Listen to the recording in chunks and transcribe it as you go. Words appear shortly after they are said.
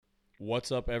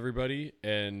What's up, everybody,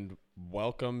 and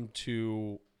welcome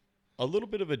to a little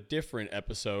bit of a different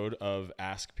episode of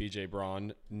Ask PJ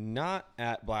Braun, not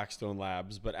at Blackstone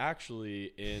Labs, but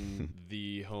actually in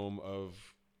the home of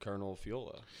Colonel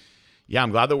Fiola. Yeah,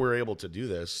 I'm glad that we're able to do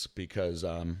this because,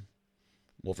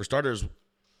 well, for starters,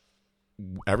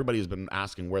 everybody has been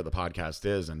asking where the podcast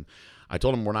is, and I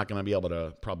told them we're not going to be able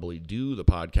to probably do the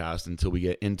podcast until we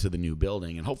get into the new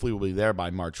building, and hopefully we'll be there by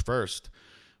March 1st.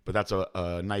 But that's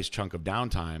a nice chunk of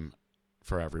downtime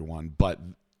for everyone. But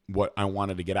what I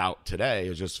wanted to get out today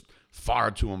is just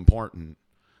far too important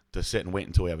to sit and wait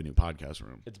until we have a new podcast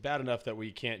room. It's bad enough that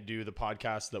we can't do the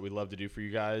podcast that we love to do for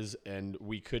you guys, and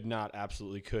we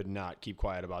absolutely could not keep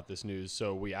quiet about this news.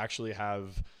 So we actually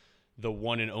have the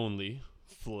one and only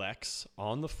Flex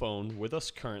on the phone with us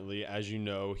currently. As you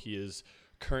know, he is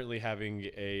currently having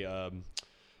a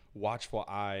watchful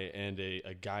eye and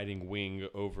a guiding wing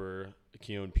over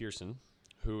Keone Pearson,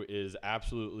 who is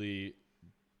absolutely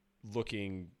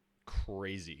looking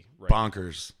crazy right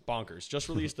Bonkers. now. Bonkers. Just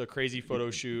released a crazy photo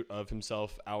shoot of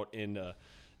himself out in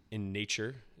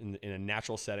nature, in a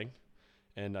natural setting.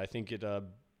 And I think it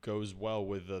goes well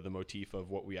with the motif of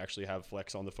what we actually have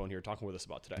Flex on the phone here talking with us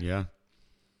about today. Yeah.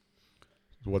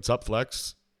 What's up,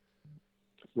 Flex?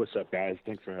 What's up, guys?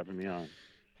 Thanks for having me on.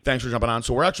 Thanks for jumping on.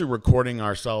 So we're actually recording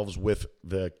ourselves with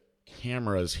the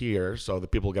cameras here so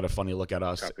that people get a funny look at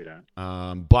us. Copy that.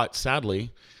 But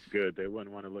sadly, Good. They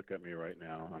wouldn't want to look at me right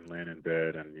now. I'm laying in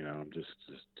bed, and I'm just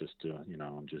doing,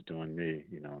 I'm just doing me.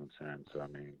 You know what I'm saying? So I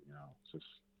mean, it's just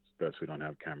best we don't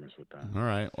have cameras with that. all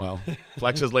right. Well,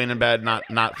 Flex is laying in bed,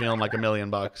 not feeling like $1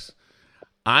 million.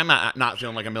 I'm not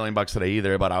feeling like $1 million today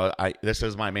either. But I this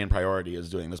is my main priority is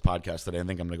doing this podcast today. I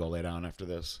think I'm gonna go lay down after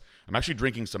this. I'm actually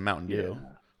drinking some Mountain Dew. Yeah.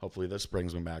 Hopefully this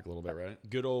brings me back a little bit, right?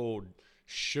 Good old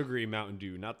sugary Mountain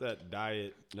Dew, not that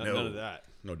diet, none of that.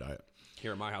 No diet.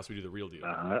 Here at my house, we do the real deal.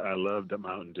 I love the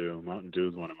Mountain Dew. Mountain Dew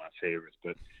is one of my favorites.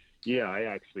 But yeah, I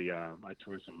actually I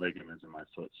tore some ligaments in my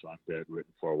foot, so I'm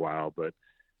bedridden for a while. But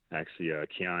actually,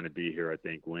 Keon will be here I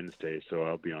think Wednesday, so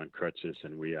I'll be on crutches,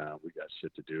 and we got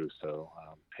shit to do. So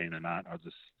pain or not, I'll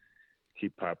just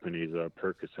keep popping these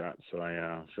Percocet. So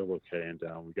I feel okay, and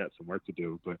we got some work to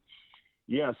do. But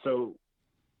yeah, so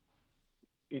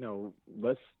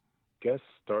let's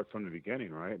start from the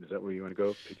beginning, right? Is that where you want to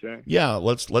go, PJ? Yeah,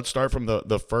 let's start from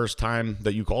the first time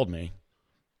that you called me.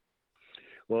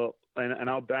 Well, and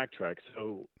I'll backtrack.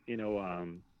 So,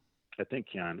 I think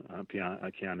Keon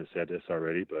has said this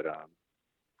already, but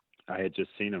I had just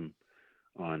seen him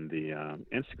on the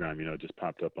Instagram, just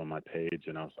popped up on my page,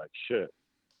 and I was like, shit,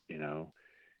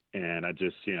 and I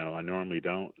just, I normally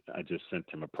don't. I just sent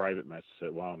him a private message,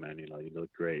 said, wow, man, you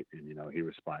look great. And, he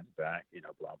responded back,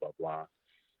 blah, blah, blah.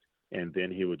 And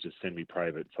then he would just send me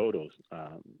private photos.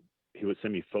 He would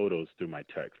send me photos through my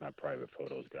text, not private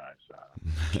photos, guys.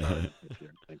 Sorry if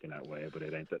you're thinking that way, but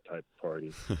it ain't that type of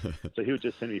party. So he would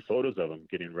just send me photos of him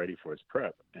getting ready for his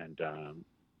prep. And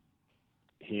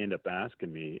he ended up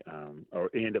asking me, or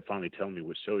he ended up finally telling me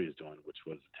what show he was doing, which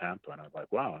was Tampa. And I was like,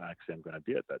 wow, actually, I'm going to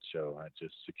be at that show. I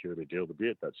just secured a deal to be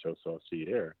at that show, so I'll see you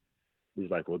there.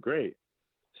 He's like, well, great.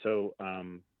 So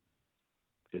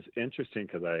it's interesting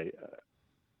because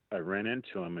I ran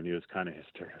into him, and he was kind of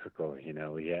hysterical. He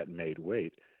hadn't made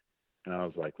weight. And I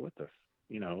was like, what the,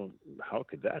 how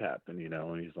could that happen?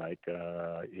 And he's like,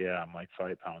 yeah, I'm like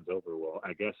 5 pounds over. Well,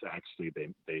 I guess actually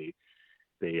they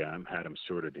had him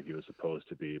shorter than he was supposed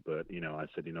to be. But, I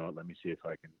said, what, let me see if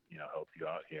I can, help you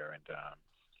out here. And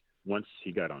once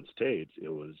he got on stage, it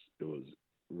was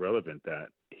relevant that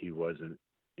he wasn't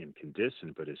in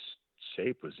condition, but his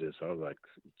shape was just, I was like,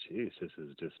 geez, this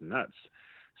is just nuts.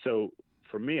 So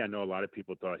for me, I know a lot of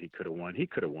people thought he could have won. He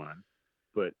could have won,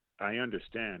 but I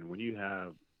understand when you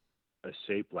have a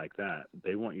shape like that,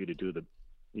 they want you to do the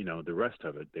rest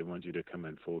of it. They want you to come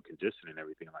in full condition and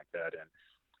everything like that. And,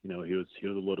 he was a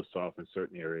little soft in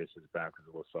certain areas. His back was a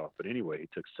little soft, but anyway, he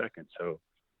took second. So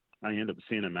I ended up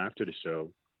seeing him after the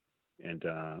show, and,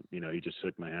 he just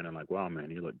shook my hand and like, wow, man,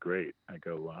 you look great. I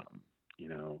go,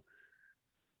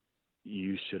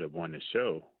 you should have won the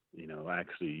show.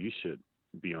 Actually, you should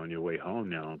be on your way home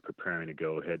now and preparing to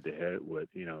go head to head with,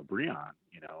 Breon,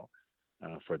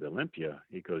 for the Olympia.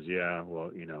 He goes, yeah, well,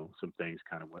 some things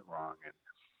kind of went wrong. And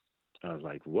I was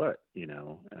like, what, and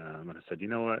I said, you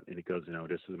know what? And he goes,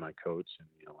 this is my coach and,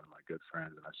 one of my good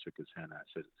friends. And I shook his hand. And I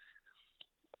said,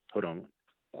 hold on.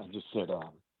 I just said,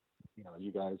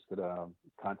 you guys could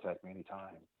contact me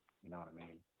anytime. You know what I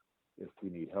mean? If we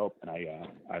need help. And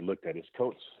I looked at his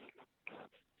coach.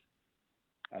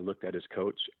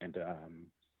 And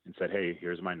and said, hey,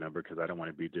 here's my number because I don't want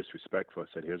to be disrespectful. I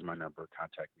said, here's my number.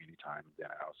 Contact me anytime. And then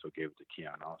I also gave it to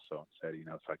Keon also and said, you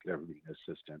know, if I could ever need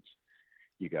assistance,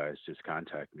 you guys just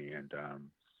contact me. And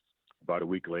about a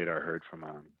week later, I heard from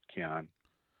Keon,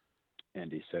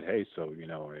 and he said, hey, so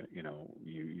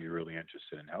you're really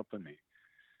interested in helping me?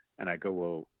 And I go,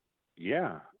 well,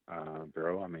 yeah,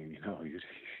 bro. I mean, you know,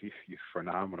 you're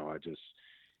phenomenal.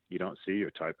 You don't see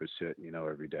your type of shit, you know,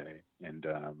 every day. And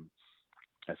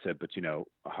I said, but you know,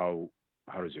 how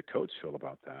does your coach feel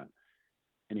about that?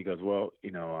 And he goes, well,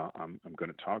 you know, I'm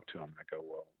going to talk to him. I go,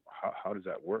 well, how does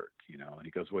that work? You know, and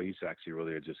he goes, well, he's actually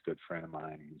really a just good friend of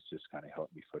mine. He's just kind of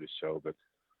helped me for the show, but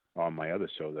all my other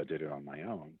shows, I did it on my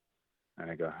own. And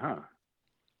I go, huh?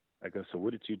 I go, so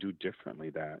what did you do differently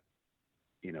that,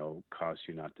 you know, caused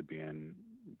you not to be in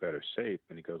better shape?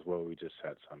 And he goes, well, we just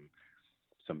had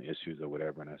some issues or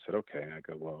whatever. And I said, okay. And I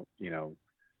go, well, you know,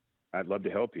 I'd love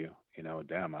to help you. You know,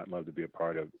 damn, I'd love to be a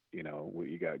part of, you know, what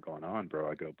you got going on,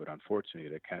 bro. I go, but unfortunately,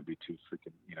 there can't be two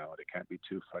freaking, you know, there can't be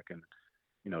two fucking,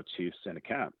 you know, chiefs in a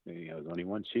camp. You know, there's only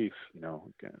one chief. You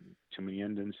know, too many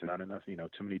Indians, not enough. You know,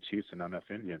 too many chiefs and not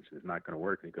enough Indians. It's not going to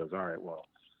work. And he goes, all right, well,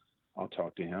 I'll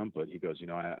talk to him. But he goes, you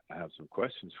know, I have some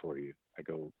questions for you. I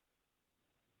go,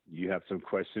 you have some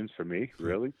questions for me,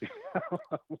 really?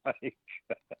 Like,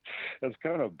 that's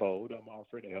kind of bold. I'm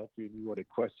offering to help you, and you want to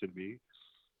question me.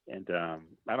 And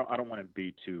I don't want to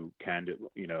be too candid,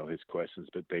 you know, his questions,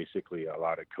 but basically a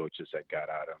lot of coaches that got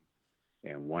at him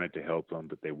and wanted to help him,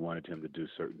 but they wanted him to do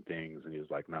certain things, and he was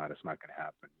like, "Nah, that's not going to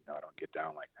happen. You know, I don't get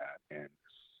down like that." And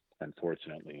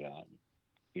unfortunately,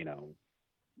 you know,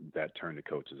 that turned the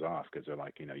coaches off because they're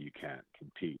like, you know, you can't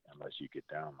compete unless you get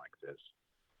down like this.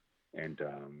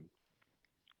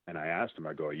 And I asked him,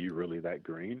 I go, "Are you really that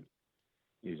green?"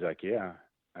 He's like, "Yeah."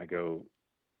 I go,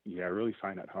 "Yeah, I really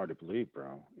find that hard to believe,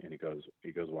 bro." And he goes,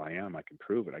 "Well, I am. I can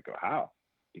prove it." I go, "How?"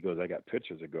 He goes, "I got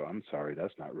pictures." I go, "I'm sorry,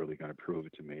 that's not really going to prove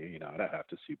it to me. You know, I'd have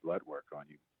to see blood work on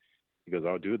you." He goes,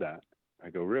 "I'll do that." I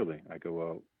go, "Really?" I go,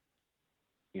 "Well,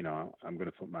 you know, I'm going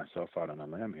to put myself out on a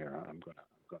limb here. I'm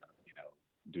gonna, you know,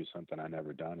 do something I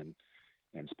never done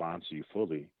and sponsor you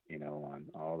fully, you know, on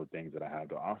all the things that I have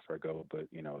to offer." I go,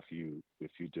 "But you know, if you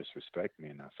disrespect me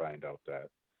and I find out that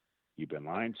you've been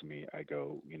lying to me," I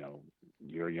go, "you know,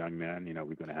 you're a young man. You know,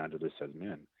 we're going to handle this as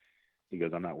men." He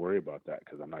goes, "I'm not worried about that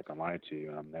because I'm not going to lie to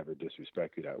you and I'm never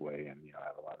disrespect you that way. And, you know, I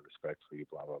have a lot of respect for you,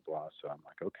 blah, blah, blah." So I'm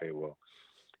like, okay, well,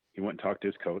 he went and talked to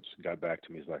his coach, got back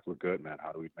to me. He's like, "We're good, man.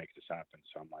 How do we make this happen?"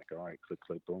 So I'm like, all right, click,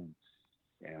 click, boom.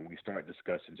 And we started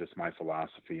discussing just my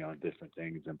philosophy on different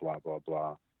things and blah, blah,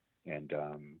 blah. And,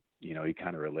 you know, he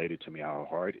kind of related to me how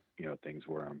hard, you know, things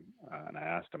were. And I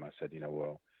asked him, I said, you know,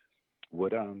 well,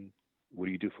 what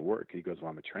do you do for work? He goes,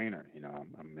 "Well, I'm a trainer. You know,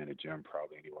 I'm in a gym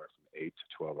probably anywhere from 8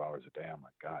 to 12 hours a day." I'm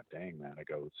like, "God dang, man." I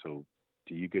go, "So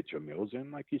do you get your meals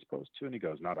in like you're supposed to?" And he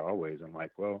goes, "Not always." I'm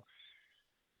like, "Well,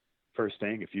 first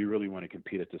thing, if you really want to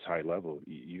compete at this high level,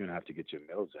 you're going to have to get your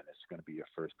meals in. It's going to be your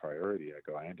first priority." I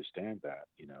go, "I understand that,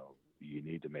 you know, you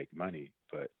need to make money,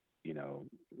 but you know,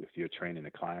 if you're training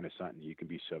a client or something, you can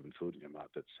be shoving food in your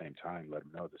mouth at the same time. Let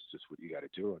them know this is just what you got to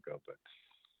do." I go, "But,"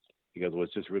 he goes, "well,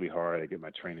 it's just really hard. I get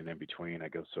my training in between." I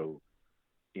go, "So,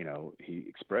 you know," he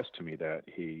expressed to me that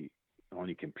he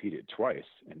only competed twice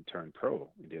and turned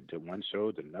pro. He did one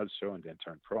show, did another show, and then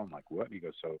turned pro. I'm like, "What?" And he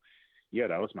goes, "So, yeah,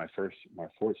 that was my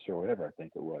fourth show ever, I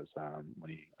think it was, when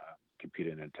he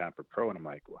competed in Tampa Pro." And I'm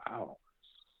like, "Wow."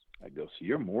 I go, "So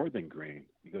you're more than green."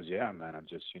 He goes, "Yeah, man. I'm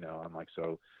just, you know," I'm like,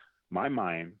 so my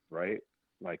mind, right,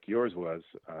 like yours was,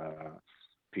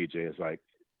 PJ, is like,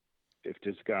 if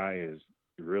this guy is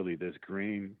really this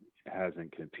green,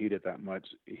 hasn't competed that much,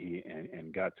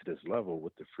 and got to this level,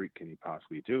 what the freak can he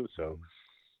possibly do? So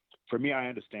for me, I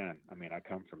understand. I mean, I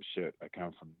come from shit. I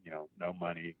come from, you know, no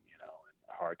money, you know,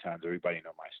 and hard times. Everybody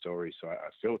know my story. So I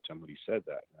felt him when he said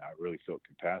that. And I really felt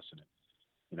compassionate,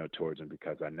 you know, towards him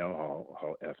because I know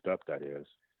how effed up that is.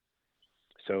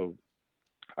 So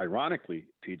ironically,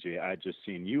 PJ, I just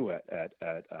seen you at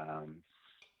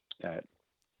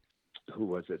who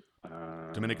was it?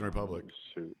 Dominican Republic.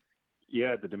 Shoot.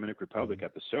 Yeah, the Dominican Republic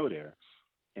at the show there.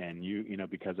 And you know,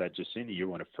 because I just seen you, you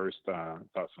were one of the first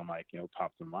thoughts I'm like, you know,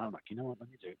 popped in mind. I'm like, you know what, let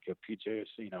me just give PJ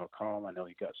you know, a call. I know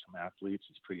he got some athletes.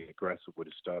 He's pretty aggressive with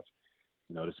his stuff.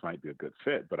 You know, this might be a good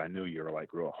fit. But I knew you were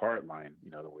like real hardline,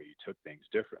 you know, the way you took things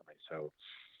differently. So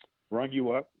rung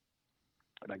you up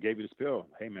and I gave you the spill.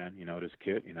 Hey, man, you know, this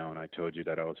kid, you know, and I told you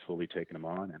that I was fully taking him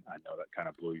on. And I know that kind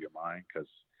of blew your mind because,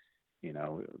 you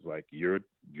know, it was like, you're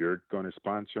going to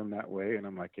sponsor him that way. And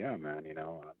I'm like, yeah, man, you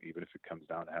know, even if it comes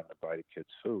down to having to buy the kids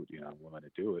food, you know, I'm willing to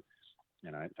do it.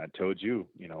 And I told you,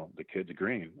 you know, the kid's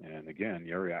green. And again,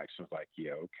 your reaction was like,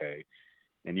 yeah, okay.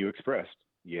 and you expressed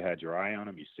you had your eye on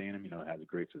him, you seen him, has a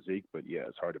great physique, but yeah,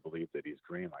 it's hard to believe that he's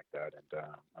green like that. And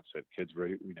I said, kid's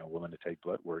ready, willing to take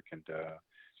blood work, and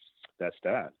that's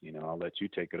that. I'll let you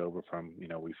take it over from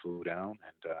we flew down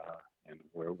and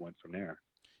where it went from there.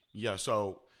 Yeah.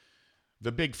 So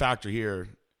the big factor here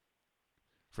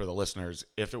for the listeners,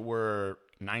 if it were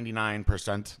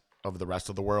 99% of the rest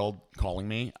of the world calling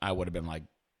me, I would have been like,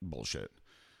 bullshit.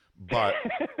 But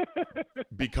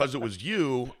because it was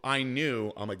you, I'm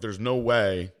like, there's no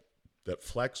way that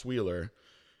Flex Wheeler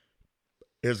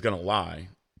is going to lie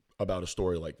about a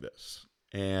story like this.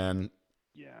 And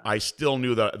yeah, I still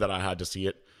knew that I had to see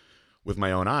it with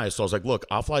my own eyes. So I was like, look,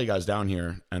 I'll fly you guys down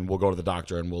here and we'll go to the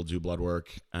doctor and we'll do blood work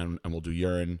and we'll do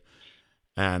urine.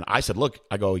 And I said, look,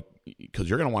 I go, because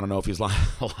you're going to want to know if he's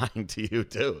lying to you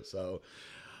too. So,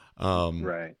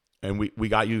 right. And we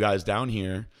got you guys down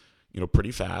here,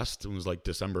 pretty fast. It was like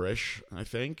December-ish, I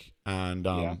think. And,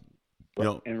 and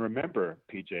remember,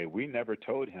 PJ, we never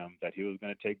told him that he was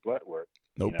going to take blood work.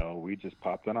 Nope. We just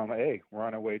popped in on, hey, we're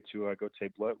on our way to go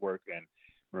take blood work. And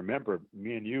remember,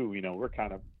 me and you,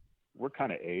 we're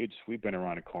kind of aged. We've been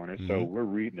around the corner. Mm-hmm. So we're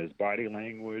reading his body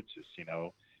language, just,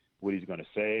 what he's going to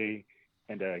say.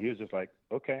 And he was just like,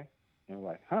 okay. And we're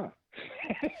like, huh.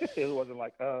 It wasn't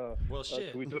like, well,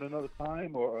 shit. Can we do it another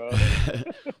time? Or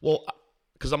Well,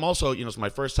 because I'm also, it's my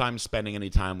first time spending any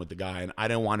time with the guy, and I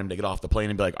didn't want him to get off the plane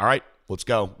and be like, all right, let's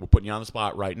go. We're putting you on the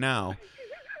spot right now.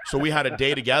 So we had a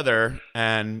day together,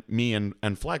 and me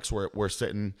and Flex were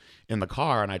sitting in the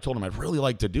car, and I told him I'd really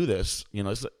like to do this.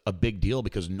 This is a big deal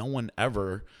because no one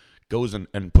ever goes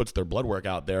and puts their blood work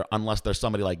out there unless there's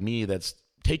somebody like me that's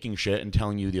taking shit and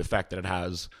telling you the effect that it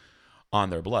has on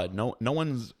their blood. No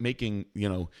one's making,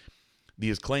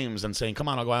 these claims and saying, come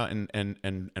on, I'll go out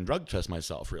and drug test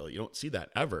myself. Really. You don't see that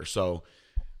ever. So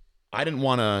I didn't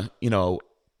want to,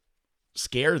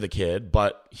 scare the kid,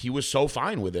 but he was so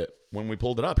fine with it. When we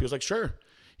pulled it up, he was like, sure.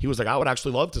 He was like, I would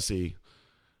actually love to see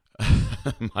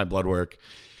my blood work.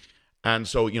 And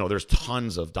so, there's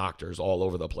tons of doctors all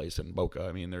over the place in Boca.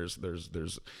 I mean, there's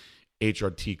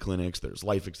HRT clinics, there's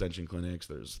life extension clinics,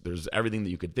 there's everything that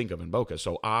you could think of in Boca.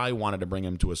 So I wanted to bring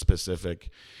him to a specific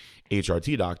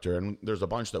HRT doctor, and there's a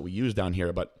bunch that we use down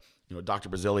here, but Dr.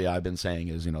 Brasilia, I've been saying,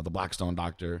 is the Blackstone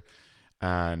doctor,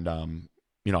 and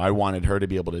I wanted her to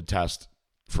be able to test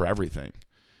for everything.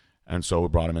 And so we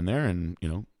brought him in there, and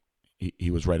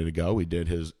he was ready to go. We did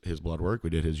his blood work, we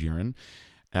did his urine,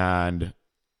 and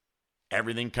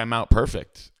everything came out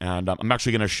perfect. And I'm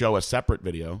actually going to show a separate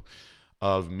video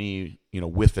of me,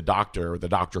 with the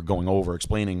doctor going over,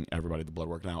 explaining everybody the blood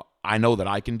work. Now, I know that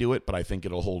I can do it, but I think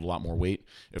it'll hold a lot more weight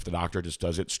if the doctor just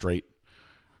does it straight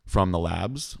from the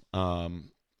labs.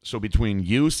 So between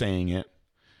you saying it,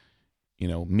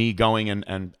 me going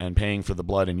and paying for the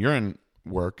blood and urine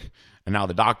work, and now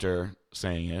the doctor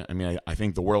saying it, I mean, I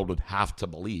think the world would have to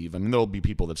believe. I mean, there'll be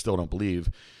people that still don't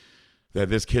believe that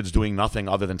this kid's doing nothing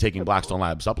other than taking Blackstone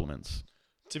Lab supplements.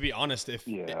 To be honest,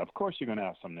 of course you're gonna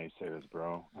have some naysayers,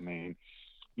 bro. I mean,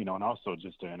 and also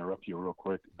just to interrupt you real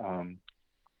quick,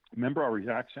 remember our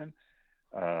reaction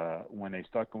when they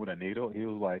stuck him with a needle? He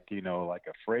was like, like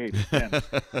afraid.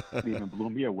 It even blew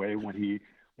me away when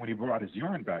he brought his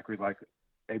urine back. He's like,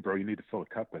 "Hey, bro, you need to fill a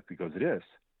cup with." He goes, "It is,"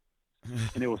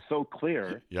 and it was so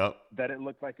clear that it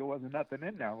looked like it wasn't nothing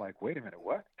in there. I'm like, wait a minute,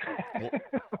 what?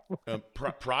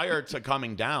 Prior to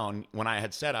coming down, when I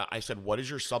had said, I said, what is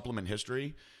your supplement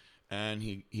history? And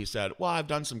he said, well, I've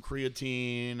done some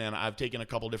creatine and I've taken a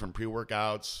couple different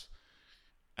pre-workouts.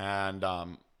 And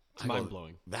it's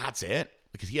mind-blowing. That's it?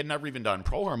 Because he had never even done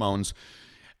pro hormones.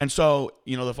 And so,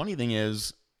 the funny thing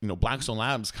is, Blackstone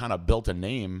Labs kind of built a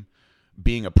name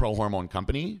being a pro hormone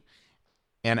company.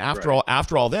 And after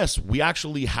all this, we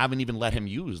actually haven't even let him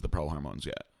use the pro hormones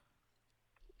yet.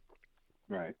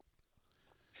 Right.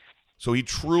 So he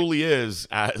truly is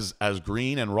as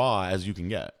green and raw as you can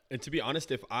get. And to be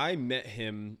honest, if I met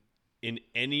him in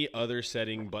any other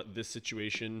setting but this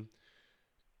situation,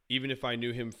 even if I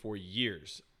knew him for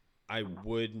years, I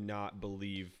would not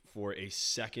believe for a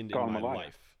second in my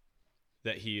life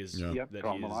that he is that he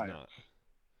is not.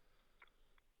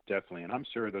 Definitely, and I'm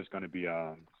sure there's going to be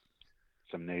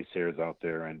some naysayers out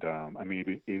there, and I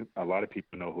mean, a lot of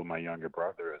people know who my younger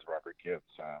brother is, Robert Gibbs.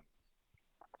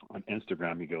 On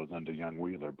Instagram, he goes under Young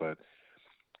Wheeler, but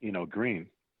Green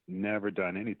never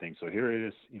done anything. So here it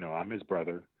is. I'm his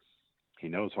brother. He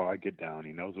knows how I get down.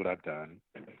 He knows what I've done,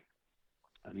 and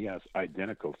he has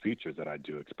identical features that I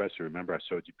do. Especially, remember I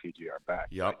showed you PGR back,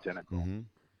 identical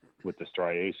with the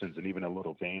striations and even a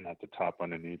little vein at the top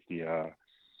underneath the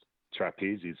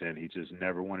trapezes, and he just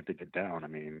never wanted to get down. I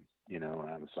mean, and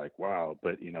I was like, wow.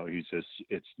 But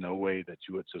it's no way that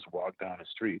you would just walk down the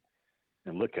street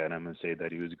and look at him and say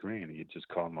that he was green. You just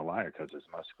call him a liar because his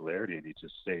muscularity, and he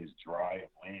just stays dry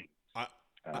and lean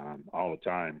all the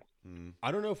time.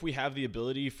 I don't know if we have the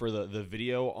ability for the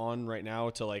video on right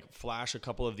now to like flash a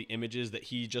couple of the images that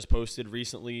he just posted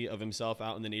recently of himself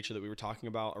out in the nature that we were talking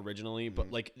about originally.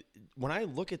 But like when I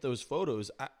look at those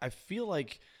photos, I feel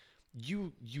like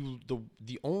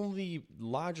the only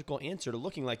logical answer to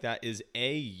looking like that is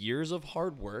years of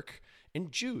hard work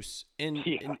and juice. And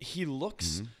he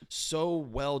looks so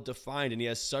well defined, and he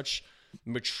has such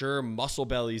mature muscle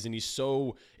bellies, and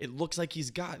it looks like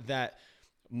he's got that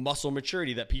muscle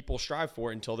maturity that people strive for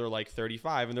until they're like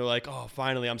 35, and they're like, oh,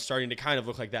 finally I'm starting to kind of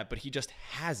look like that. But he just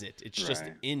has it. It's just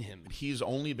in him. He's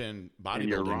only been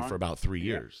bodybuilding for about 3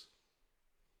 years.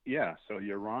 Yeah, so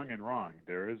you're wrong and wrong.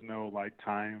 There is no like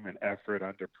time and effort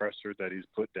under pressure that he's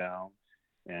put down.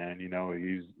 And,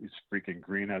 he's freaking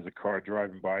green as a car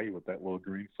driving by you with that little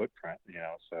green footprint,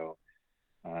 So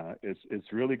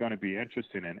it's really going to be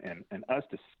interesting. And us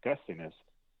discussing this,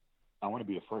 I want to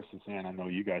be the first to say, and I know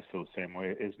you guys feel the same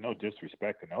way, it's no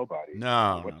disrespect to nobody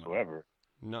whatsoever.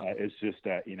 No. It's just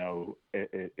that,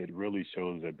 it really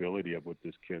shows the ability of what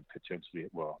this kid potentially,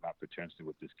 well, not potentially,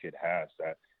 what this kid has,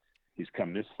 that he's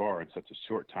come this far in such a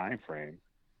short time frame,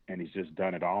 and he's just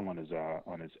done it all on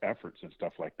his efforts and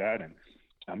stuff like that. And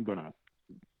I'm going to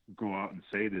go out and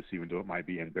say this, even though it might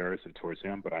be embarrassing towards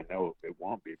him, but I know it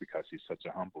won't be because he's such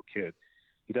a humble kid.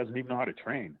 He doesn't even know how to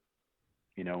train.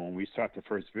 When we shot the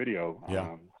first video,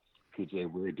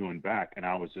 PJ, we were doing back, and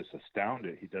I was just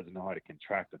astounded. He doesn't know how to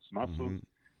contract his muscles,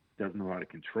 doesn't know how to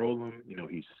control them.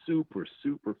 He's super,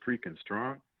 super freaking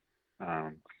strong.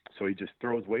 So he just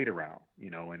throws weight around,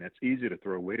 and it's easy to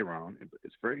throw weight around.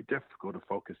 It's very difficult to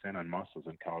focus in on muscles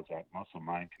and cause that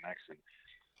muscle-mind connection.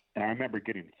 And I remember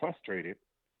getting frustrated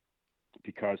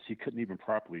because he couldn't even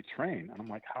properly train. And I'm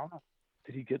like, how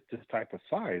did he get this type of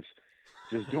size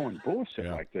just doing bullshit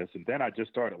like this? And then I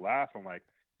just started laughing like,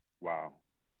 wow,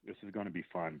 this is going to be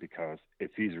fun, because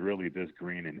if he's really this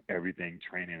green in everything,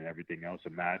 training and everything else,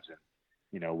 imagine,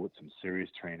 with some serious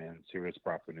training, serious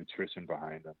proper nutrition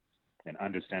behind him, and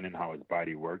understanding how his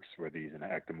body works, whether he's an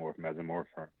ectomorph, mesomorph,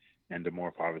 or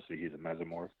endomorph. Obviously, he's a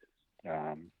mesomorph.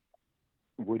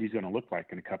 What he's going to look like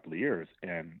in a couple of years.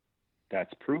 And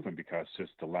that's proven because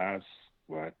just the last,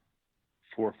 4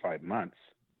 or 5 months,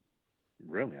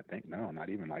 really, I think, no, not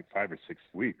even like 5 or 6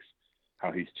 weeks,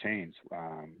 how he's changed,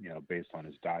 based on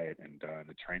his diet and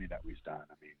the training that we've done.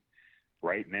 I mean,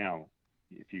 right now,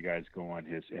 if you guys go on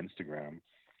his Instagram,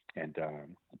 and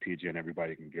PG and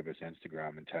everybody can give us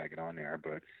Instagram and tag it on there.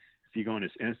 But if you go on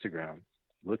his Instagram,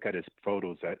 look at his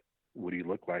photos at what he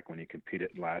looked like when he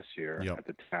competed last year at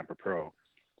the Tampa Pro,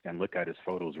 and look at his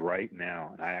photos right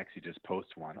now. And I actually just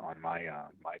posted one on my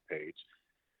my page.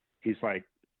 He's like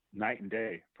night and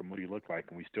day from what he looked like,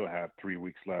 and we still have 3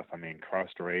 weeks left. I mean, cross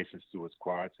striations through his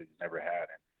quads that he's never had,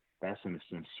 and that's in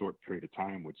a short period of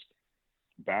time, which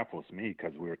baffles me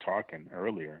because we were talking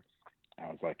earlier. I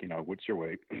was like, what's your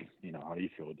weight? How do you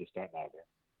feel? This, that, and other.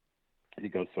 And he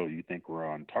goes, so you think we're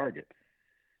on target?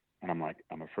 And I'm like,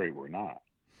 I'm afraid we're not.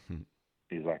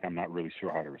 He's like, I'm not really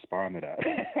sure how to respond to that.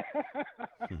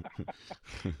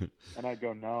 And I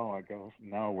go,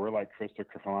 no, we're like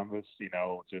Christopher Columbus,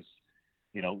 just,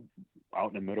 out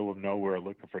in the middle of nowhere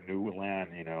looking for new land.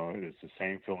 It's the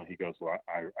same feeling. He goes, well,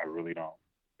 I really don't.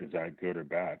 Is that good or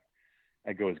bad?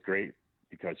 I go, it's great,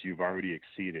 because you've already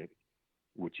exceeded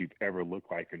what you've ever looked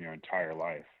like in your entire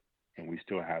life, and we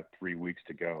still have 3 weeks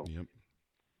to go. Yep.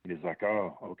 And he's like,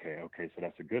 oh, okay, so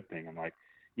that's a good thing. I'm like,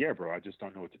 yeah, bro, I just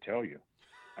don't know what to tell you.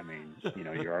 I mean,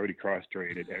 you're already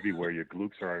cross-strated everywhere. Your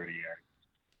glutes are already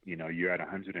in. You're at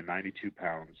 192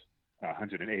 pounds,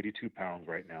 182 pounds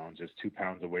right now, and just 2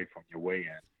 pounds away from your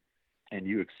weigh-in. And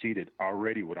you exceeded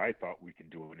already what I thought we can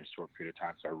do in a short period of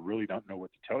time. So I really don't know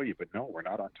what to tell you. But no, we're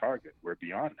not on target. We're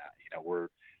beyond that.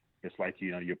 It's like,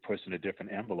 you're pushing a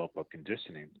different envelope of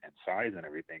conditioning and size and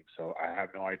everything. So I have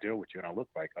no idea what you're going to look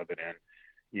like, other than,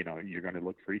 you're going to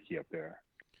look freaky up there.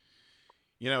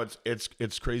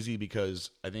 It's crazy,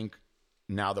 because I think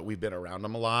now that we've been around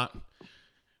him a lot,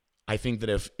 I think that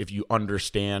if you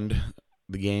understand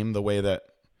the game the way that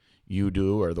you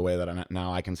do, or the way that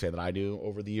now I can say that I do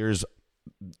over the years,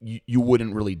 you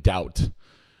wouldn't really doubt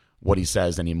what he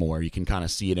says anymore. You can kind of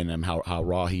see it in him, how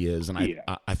raw he is. And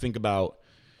I think about,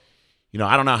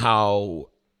 I don't know how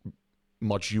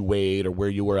much you weighed or where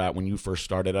you were at when you first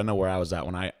started. I know where I was at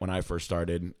when I first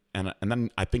started. And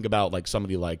then I think about like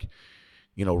somebody like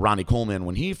Ronnie Coleman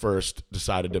when he first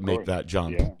decided to make that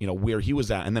jump, where he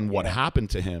was at, and then what happened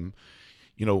to him,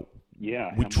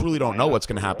 we truly don't know what's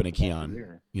going to happen to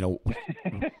Keon.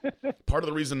 Part of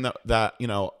the reason that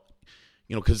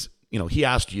because he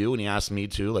asked you and he asked me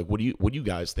too, like, what do you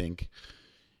guys think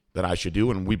that I should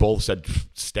do? And we both said,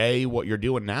 stay what you're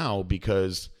doing now,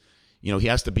 because he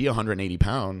has to be 180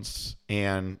 pounds,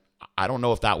 and I don't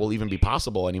know if that will even be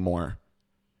possible anymore.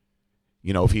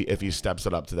 If he steps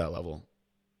it up to that level.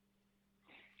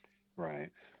 Right.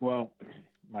 Well,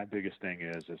 my biggest thing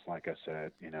is like I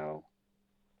said,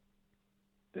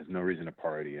 there's no reason to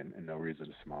party and no reason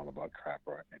to smile about crap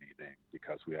or anything,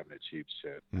 because we haven't achieved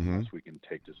shit. Unless we can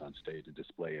take this on stage and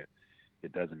display it,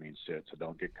 it doesn't mean shit. So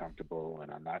don't get comfortable.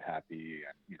 And I'm not happy,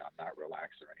 and I'm not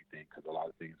relaxed or anything, because a lot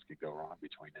of things could go wrong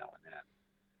between now and then.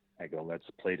 I go, let's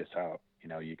play this out.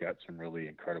 You got some really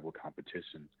incredible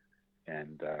competition,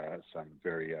 and some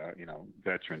very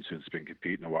veterans who's been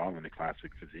competing a while in the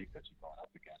classic physique that you're going up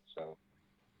against. So,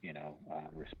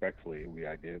 respectfully,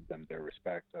 I give them their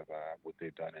respect of what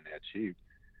they've done and they achieved.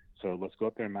 So let's go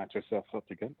up there and match ourselves up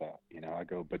to get that. I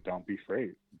go, but don't be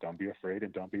afraid. Don't be afraid,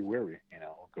 and don't be weary.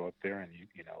 Go up there, and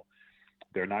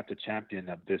they're not the champion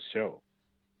of this show.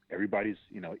 Everybody's,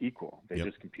 equal. They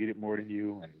just competed more than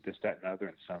you, and this, that, and other,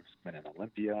 and some's been in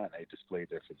Olympia, and they displayed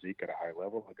their physique at a high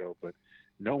level. I go, but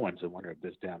no one's a winner of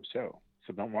this damn show.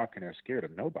 So don't walk in there scared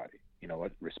of nobody.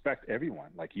 Respect everyone.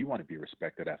 Like, you want to be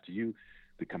respected after you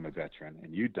become a veteran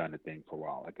and you've done the thing for a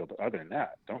while. I go, but other than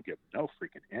that, don't give no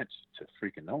freaking inch to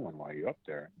freaking no one while you're up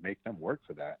there. Make them work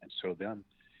for that and show them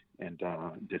and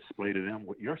display to them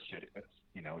what your shit is.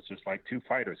 It's just like two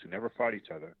fighters who never fought each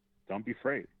other. Don't be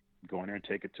afraid. Go in there and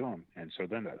take it to them and show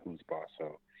them that who's boss.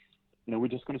 So, we're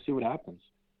just going to see what happens.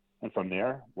 And from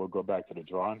there, we'll go back to the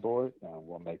drawing board and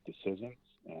we'll make decisions.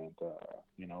 And,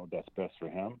 that's best for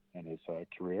him and his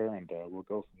career. And we'll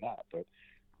go from that. But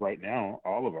right now,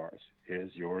 all of ours,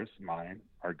 his, yours, mine,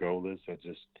 our goal is to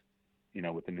just,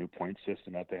 with the new point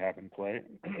system that they have in play,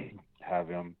 have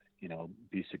him,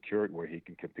 be secured where he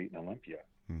can compete in Olympia.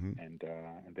 And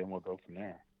then we'll go from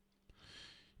there.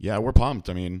 Yeah, we're pumped.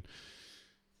 I mean,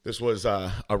 this was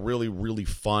a really, really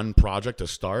fun project to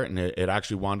start, and it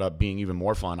actually wound up being even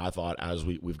more fun, I thought, as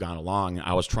we've gone along.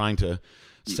 I was trying to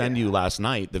send you last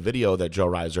night the video that Joe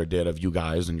Reiser did of you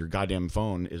guys, and your goddamn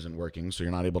phone isn't working, so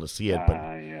you're not able to see it. But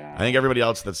I think everybody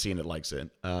else that's seen it likes it.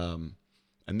 And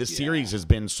this series has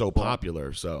been so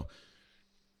popular. So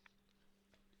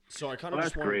I kind of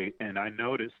that's great. And I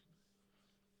noticed.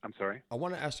 I'm sorry. I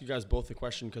want to ask you guys both a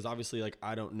question, because obviously, like,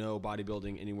 I don't know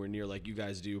bodybuilding anywhere near like you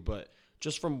guys do, but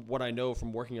just from what I know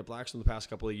from working at Blackstone the past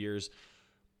couple of years,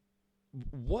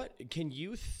 what can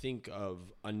you think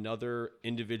of another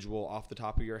individual off the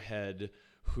top of your head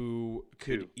who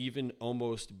could even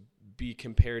almost be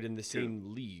compared in the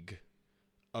same league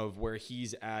of where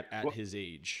he's at his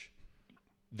age,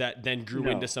 that then grew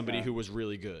into somebody who was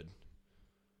really good?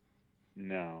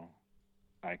 No,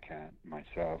 I can't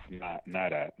myself.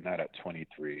 Not at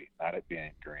 23. Not at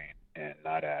being green, and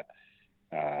not at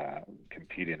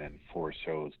competing in 4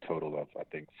 shows total of, I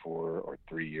think, 4 or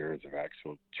 3 years of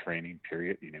actual training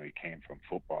period. He came from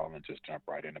football and just jumped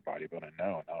right into bodybuilding.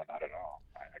 No, not at all.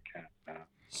 I can't. No.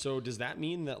 So does that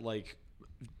mean that, like,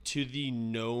 to the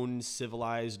known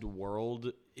civilized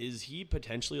world, is he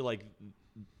potentially like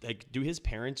do his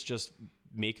parents just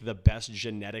make the best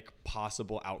genetic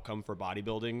possible outcome for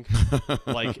bodybuilding?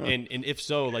 Like, and if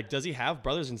so, like, does he have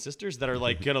brothers and sisters that are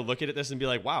like gonna look at this and be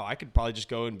like, wow, I could probably just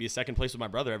go and be second place with my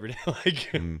brother every day?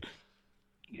 Like,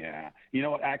 yeah,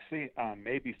 actually,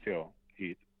 maybe Phil,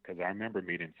 because I remember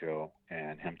meeting Phil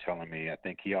and him telling me, I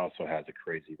think he also has a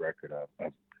crazy record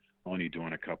of only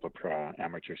doing a couple of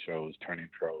amateur shows, turning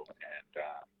pro,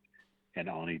 and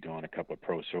only doing a couple of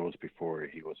pro shows before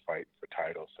he was fighting for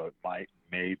titles. So it might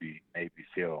maybe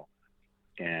Phil.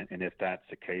 And if that's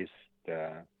the case,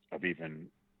 of even,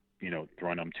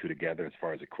 throwing them two together as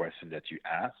far as a question that you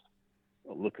asked,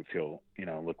 look at Phil,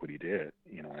 look what he did.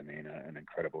 I mean, an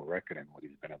incredible record and what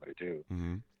he's been able to do.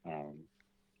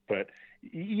 But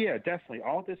yeah, definitely.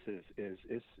 All this is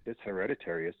it's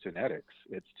hereditary. It's genetics.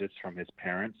 It's just from his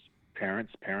parents.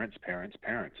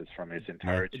 It's from his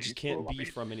entire. It just can't be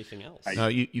from anything else. No,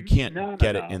 you can't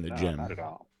get it in the gym. Not at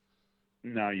all.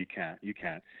 No, you can't.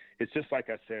 It's just like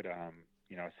I said. I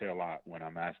say a lot when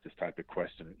I'm asked this type of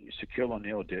question. Shaquille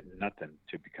O'Neal did nothing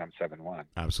to become 7'1".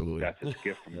 Absolutely. That's his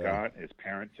gift from God, his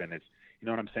parents, and his. You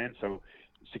know what I'm saying? So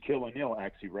Shaquille O'Neal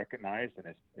actually recognized,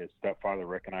 and his stepfather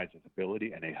recognized his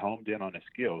ability, and they homed in on his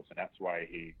skills, and that's why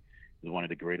he is one of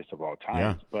the greatest of all time.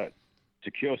 Yeah. But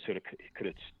Shaquille could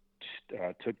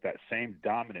have took that same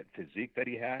dominant physique that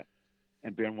he had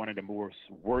and been one of the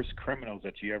worst criminals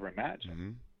that you ever imagined.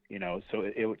 Mm-hmm. You know,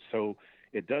 so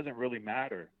it doesn't really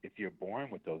matter if you're born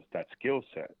with that skill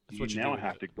set. You now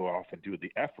have to go off and do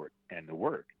the effort and the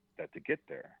work to get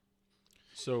there.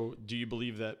 So do you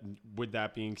believe that, with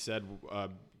that being said,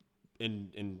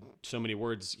 in so many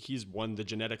words, he's won the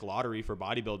genetic lottery for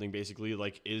bodybuilding, basically?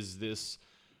 Like, is this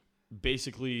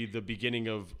basically the beginning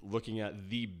of looking at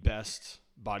the best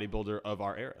bodybuilder of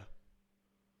our era?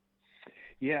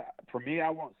 Yeah, for me, I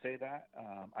won't say that.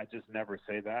 I just never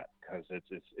say that, because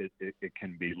it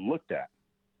can be looked at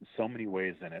so many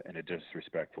ways in a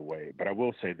disrespectful way. But I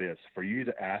will say this: for you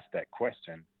to ask that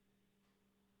question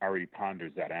already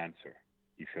ponders that answer.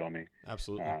 You feel me?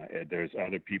 Absolutely. There's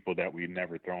other people that we've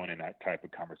never thrown in that type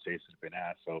of conversation been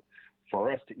asked. So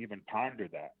for us to even ponder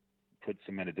that puts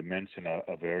them in a dimension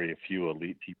of very few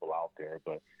elite people out there.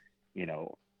 But, you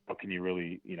know, how can you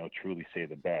really, you know, truly say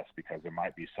the best? Because there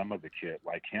might be some other kid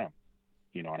like him,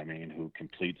 you know what I mean, who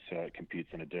competes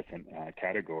in a different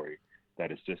category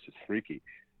that is just as freaky.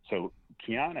 So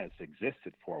Kiana has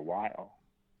existed for a while.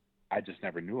 I just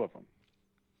never knew of him.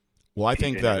 Well, I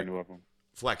think that knew of him.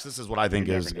 Flex, this is what I think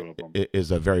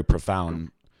is a very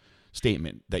profound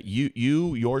statement that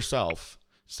you yourself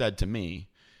said to me,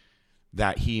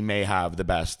 that he may have the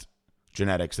best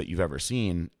genetics that you've ever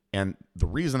seen. And the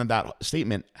reason that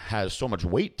statement has so much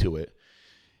weight to it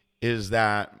is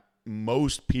that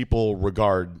most people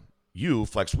regard you,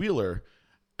 Flex Wheeler,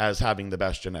 as having the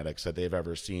best genetics that they've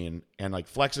ever seen. And like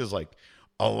Flex is like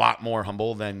a lot more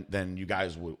humble than you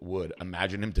guys would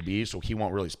imagine him to be. So he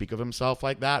won't really speak of himself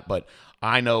like that. But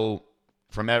I know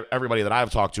from everybody that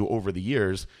I've talked to over the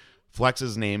years,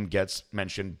 Flex's name gets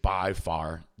mentioned by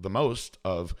far the most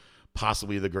of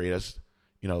possibly the greatest,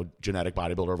 you know, genetic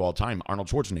bodybuilder of all time. Arnold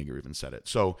Schwarzenegger even said it.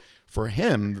 So for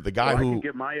him, the guy I who can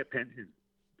give my opinion.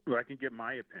 I can give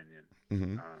my opinion,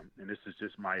 mm-hmm. And this is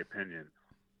just my opinion.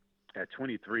 At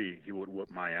 23, he would whoop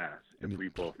my ass. If we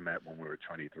both met when we were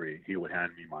 23, he would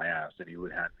hand me my ass, and he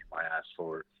would hand me my ass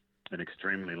for an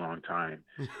extremely long time.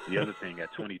 The other thing,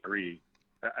 at 23,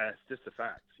 that's just a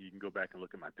fact. So you can go back and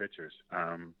look at my pictures.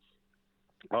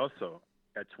 Also,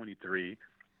 at 23,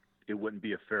 it wouldn't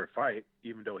be a fair fight,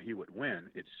 even though he would win.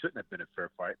 It shouldn't have been a fair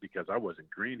fight because I wasn't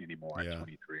green anymore at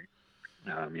 23.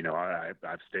 You know,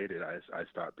 I've stated I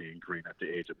stopped being green at the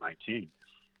age of 19.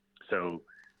 So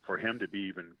for him to be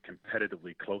even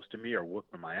competitively close to me or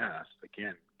whooping my ass,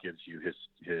 again, gives you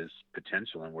his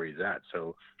potential and where he's at.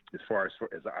 So as far as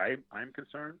I'm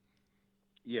concerned,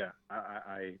 yeah,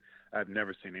 I've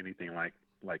never seen anything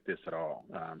like this at all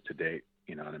to date.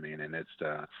 You know what I mean? And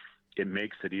it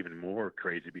makes it even more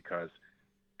crazy because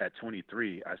at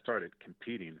 23, I started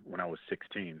competing when I was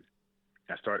 16.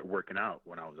 I started working out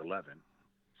when I was 11.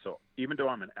 So even though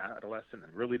I'm an adolescent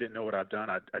and really didn't know what I've done,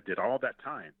 I did all that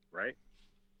time, right?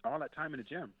 All that time in the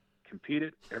gym,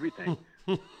 competed, everything.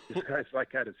 This guy's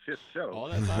like at his fifth show. All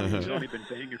that time. He's only been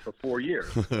banging for 4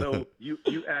 years. So you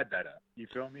add that up. You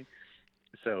feel me?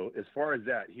 So as far as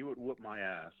that, he would whoop my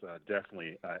ass,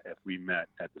 definitely, if we met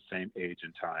at the same age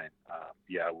and time.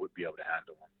 Yeah, I would be able to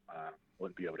handle him.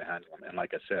 Wouldn't be able to handle him. And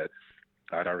like I said,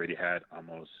 I'd already had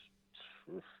almost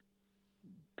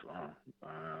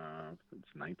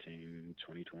it's 19,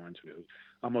 20, 22,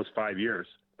 almost 5 years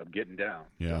of getting down.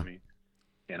 Yeah. You know what I mean?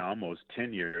 And almost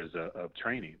 10 years of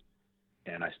training,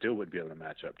 and I still wouldn't be able to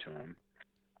match up to him.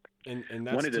 And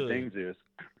that's one of the things is.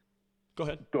 Go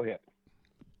ahead. Go ahead.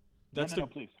 That's no,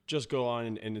 please. Just go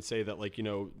on and say that, like, you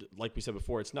know, like we said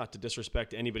before, it's not to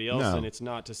disrespect anybody else, and it's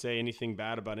not to say anything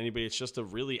bad about anybody. It's just to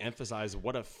really emphasize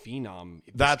what a phenom.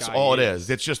 That's all it is.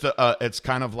 It's just it's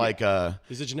kind of like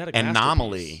he's a genetic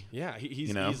anomaly. Yeah, he's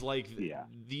you know? He's like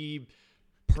the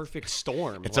perfect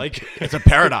storm. It's like it's a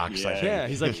paradox. Yeah,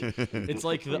 he's like it's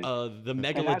like the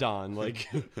megalodon. Like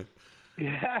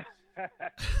yeah,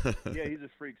 he's a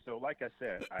freak. So like I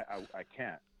said, I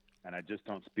can't. And I just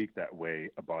don't speak that way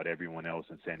about everyone else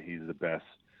and saying he's the best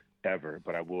ever.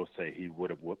 But I will say he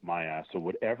would have whooped my ass. So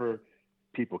whatever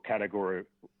people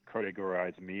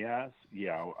categorize me as,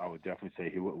 yeah, I would definitely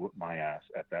say he would whoop my ass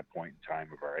at that point in time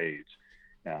of our age.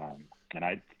 And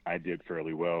I did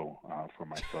fairly well for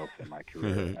myself in my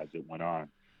career as it went on.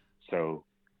 So,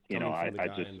 you know, I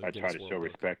try to show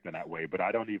respect in that way, but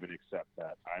I don't even accept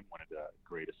that I'm one of the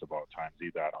greatest of all times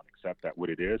either. I don't accept that. What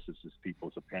it is just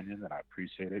people's opinion, and I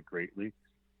appreciate it greatly,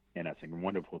 and that's a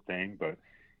wonderful thing. But,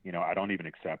 you know, I don't even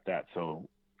accept that. So,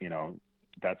 you know,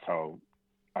 that's how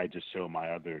I just show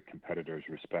my other competitors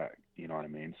respect. You know what I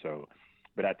mean? So,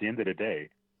 but at the end of the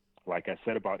day, like I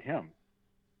said about him,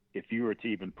 if you were to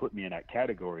even put me in that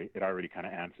category, it already kind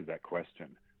of answers that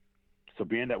question. So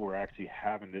being that we're actually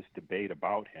having this debate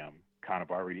about him, kind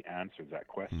of already answers that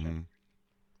question.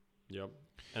 Yep.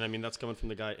 And I mean, that's coming from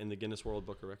the guy in the Guinness World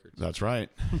Book of Records. That's right.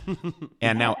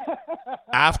 And now,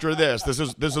 after this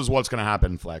is what's going to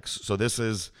happen, Flex. So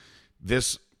this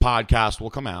podcast will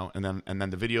come out, and then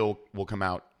the video will come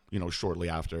out, shortly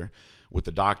after with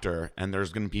the doctor. And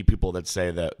there's going to be people that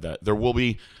say that there will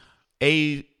be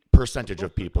a percentage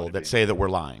of people that say that we're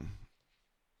lying.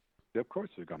 Of course,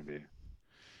 there's going to be.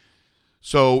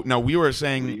 So now we were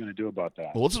saying, what are you going to do about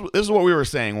that? Well, this is what we were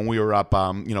saying when we were up.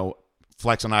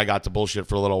 Flex and I got to bullshit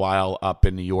for a little while up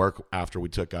in New York after we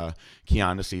took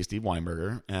Keon to see Steve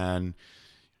Weinberger, and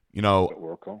The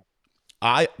Oracle.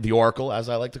 The Oracle, as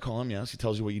I like to call him. Yes, he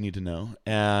tells you what you need to know,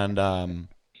 and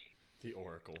the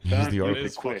Oracle. He's the Oracle. It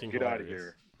is quick. Get out of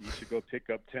here. You should go pick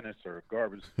up tennis or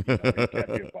garbage. You can't be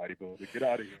a bodybuilder. Get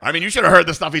out of here. I mean, you should have heard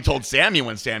the stuff he told Sammy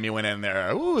when Sammy went in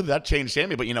there. Ooh, that changed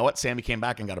Sammy. But you know what? Sammy came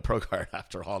back and got a pro card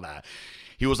after all that.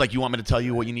 He was like, you want me to tell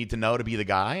you what you need to know to be the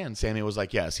guy? And Sammy was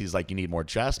like, yes. He's like, you need more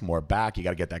chest, more back. You got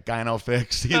to get that gyno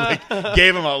fixed. He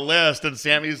gave him a list. And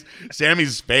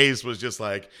Sammy's face was just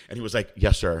like, and he was like,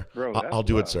 yes, sir. Bro, I'll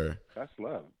do it, sir. That's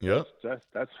love. Yeah.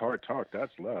 That's hard talk.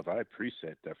 That's love. I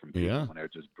appreciate that from people when they're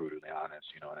just brutally honest.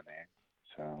 You know what I mean?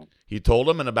 So he told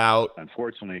him, and about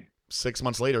unfortunately 6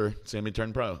 months later, Sammy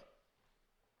turned pro.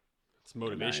 It's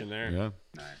motivation there. Yeah.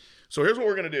 Nice. So here's what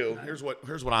we're gonna do. Here's what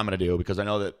I'm gonna do, because I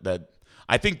know that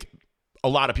I think a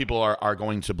lot of people are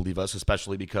going to believe us,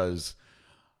 especially because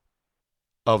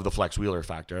of the Flex Wheeler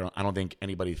factor. I don't think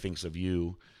anybody thinks of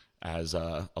you as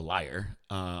a liar.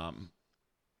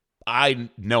 I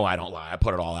know I don't lie. I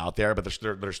put it all out there, but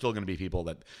there's still going to be people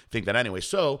that think that anyway.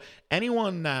 So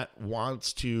anyone that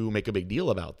wants to make a big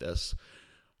deal about this,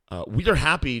 we are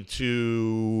happy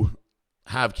to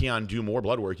have Keon do more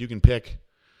blood work. You can pick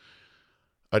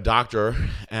a doctor,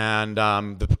 and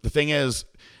the thing is,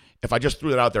 if I just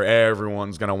threw it out there,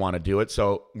 everyone's going to want to do it.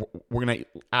 So we're going to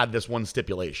add this one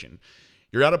stipulation.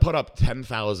 You're going to put up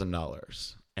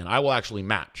 $10,000, and I will actually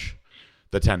match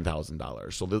the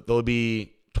 $10,000. So there'll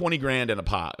be 20 grand in a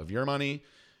pot of your money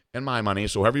and my money.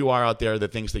 So whoever you are out there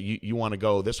that thinks that you want to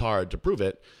go this hard to prove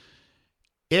it,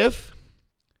 if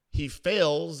he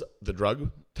fails the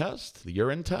drug test, the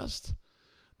urine test,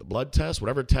 the blood test,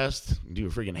 whatever test, do a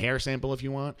freaking hair sample if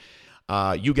you want,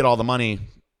 you get all the money.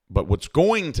 But what's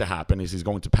going to happen is he's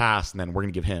going to pass, and then we're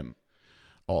going to give him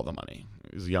all the money.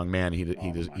 He's a young man. He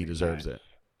deserves it.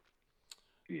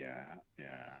 Yeah.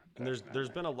 And there's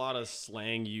been a lot of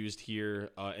slang used here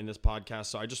in this podcast,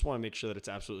 so I just want to make sure that it's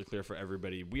absolutely clear for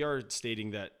everybody. We are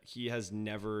stating that he has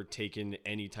never taken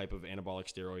any type of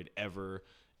anabolic steroid ever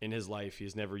in his life.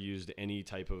 He's never used any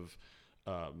type of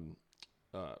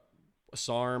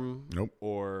SARM. Nope.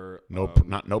 Or no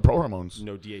pro hormones.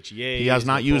 No DHEA. He has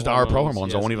not used our pro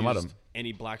hormones. I won't even let him.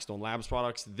 Any Blackstone Labs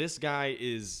products. This guy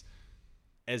is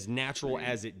as natural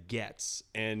as it gets,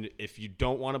 and if you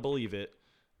don't want to believe it,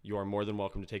 you are more than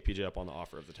welcome to take PJ up on the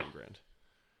offer of the 10 grand.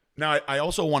 Now, I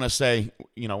also want to say,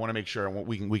 I want to make sure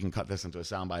we can cut this into a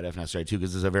soundbite if necessary too,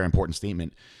 because this is a very important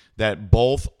statement that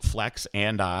both Flex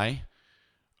and I,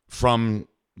 from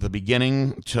the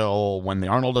beginning till when the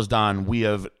Arnold is done, we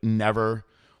have never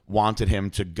wanted him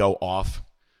to go off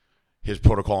his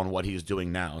protocol and what he's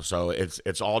doing now. So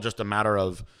it's all just a matter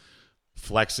of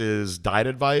Flex's diet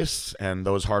advice and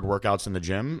those hard workouts in the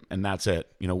gym, and that's it.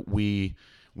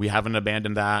 We haven't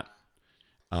abandoned that,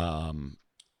 and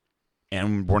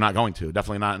we're not going to.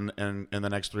 Definitely not in the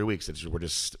next 3 weeks. We're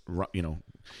just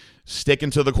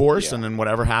sticking to the course, and then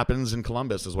whatever happens in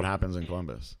Columbus is what happens in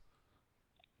Columbus.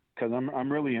 Because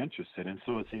I'm really interested, and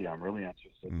so is he. I'm really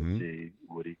interested to see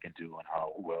what he can do and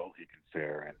how well he can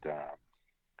fare. And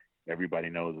everybody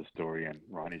knows the story, and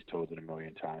Ronnie's told it a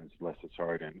million times. Bless his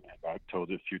heart, and I've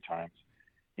told it a few times.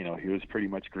 He was pretty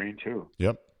much green too.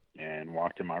 Yep. And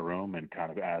walked in my room and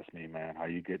kind of asked me, man, how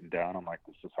you getting down? I'm like,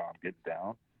 this is how I'm getting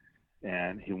down.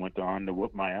 And he went on to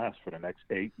whoop my ass for the next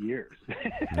 8 years.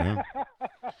 Yeah.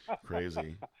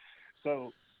 Crazy.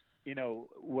 So,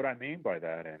 what I mean by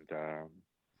that, and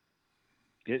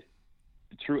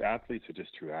true athletes are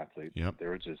just true athletes. Yep.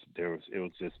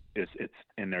 It's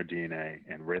in their DNA,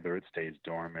 and whether it stays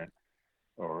dormant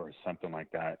or something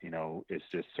like that, it's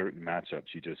just certain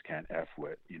matchups you just can't F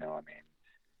with,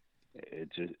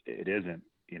 it isn't,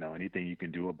 anything you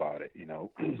can do about it,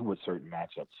 with certain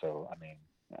matchups. So,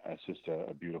 it's just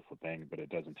a beautiful thing, but it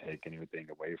doesn't take anything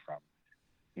away from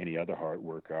any other hard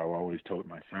worker. I always told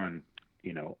my son,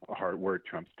 hard work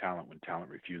trumps talent when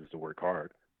talent refuses to work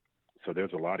hard. So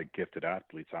there's a lot of gifted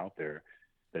athletes out there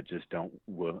that just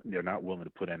they're not willing to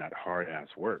put in that hard ass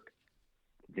work.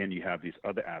 Then you have these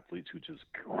other athletes who just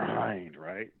grind,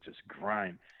 right? Just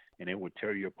grind, and it would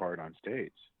tear you apart on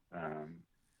stage.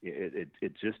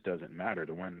 It just doesn't matter.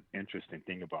 The one interesting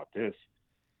thing about this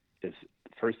is the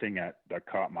first thing that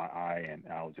caught my eye and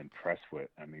I was impressed with.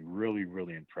 I mean, really,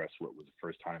 really impressed with was the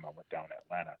first time I went down to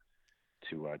Atlanta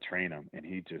to train him, and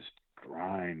he just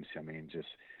grinds. I mean, just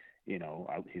he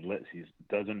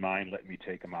doesn't mind letting me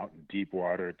take him out in deep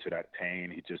water to that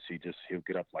pain. He'll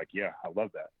get up like, yeah, I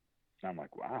love that. And I'm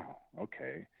like, wow,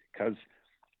 okay, because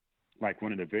like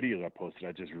one of the videos I posted,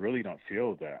 I just really don't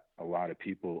feel that a lot of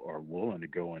people are willing to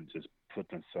go and just put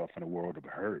themselves in a world of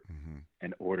hurt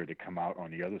in order to come out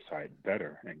on the other side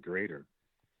better and greater.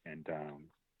 And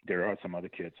there are some other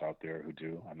kids out there who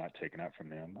do. I'm not taking that from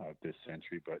them this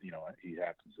century, but he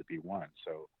happens to be one.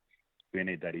 So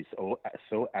being that he's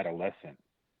so adolescent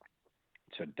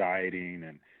to dieting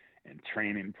and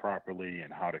training properly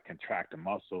and how to contract the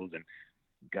muscles and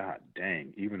God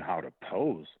dang, even how to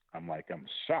pose. I'm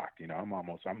shocked.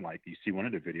 I'm like, you see one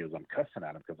of the videos, I'm cussing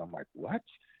at him because I'm like, what?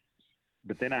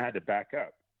 But then I had to back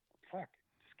up. Fuck,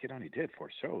 this kid only did 4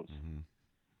 shows.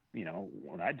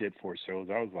 When I did 4 shows,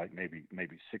 I was like maybe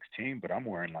 16, but I'm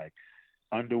wearing like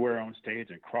underwear on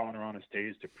stage and crawling around the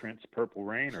stage to Prince Purple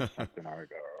Rain or something. I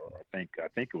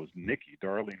think it was Nikki,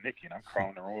 Darling Nikki, and I'm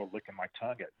crawling around licking my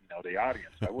tongue at the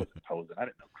audience. I wasn't posing. I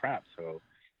didn't know crap. So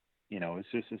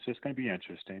it's just going to be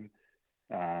interesting,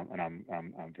 and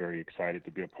I'm very excited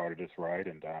to be a part of this ride,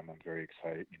 and I'm very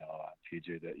excited,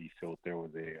 PJ, that you felt there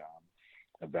was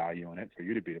a value in it for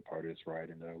you to be a part of this ride,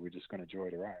 and we're just going to enjoy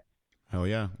the ride. Hell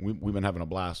yeah, we've been having a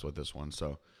blast with this one,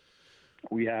 so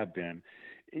we have been,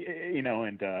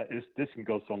 and this can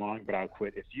go so long, but I'll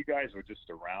quit. If you guys were just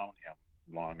around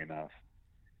him long enough,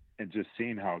 and just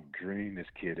seeing how green this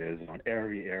kid is on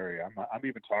every area, I'm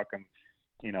even talking.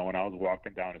 When I was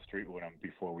walking down the street with him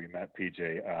before we met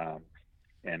PJ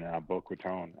in Boca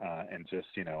Raton, and just,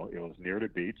 it was near the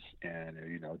beach and,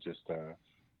 just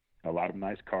a lot of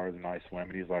nice cars and nice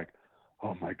women. He's like,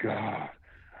 oh, my God,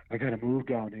 I got to move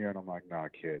down here. And I'm like, nah,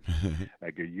 kid,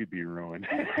 like, you'd be ruined.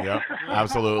 Yep,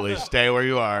 absolutely. Stay where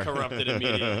you are. Corrupted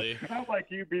immediately. I'm like,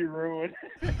 you'd be ruined.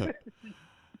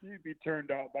 You'd be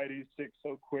turned out by these chicks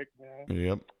so quick, man.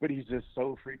 Yep. But he's just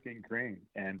so freaking green.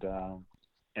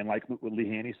 And like what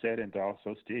Lehaney said, and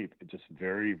also Steve, just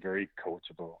very, very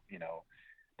coachable,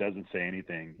 doesn't say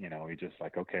anything, he's just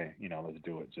like, okay, let's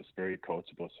do it. Just very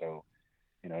coachable. So,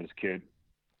 this kid,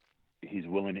 he's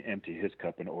willing to empty his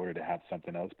cup in order to have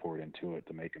something else poured into it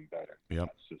to make him better. Yep.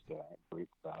 That's just a great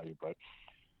value. But,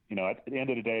 at the end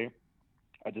of the day,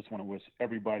 I just want to wish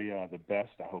everybody the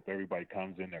best. I hope everybody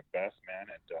comes in their best, man.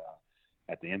 And,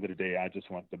 at the end of the day, I just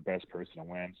want the best person to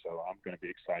win. So I'm going to be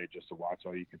excited just to watch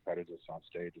all you competitors on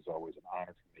stage. It's always an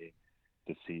honor for me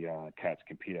to see cats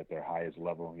compete at their highest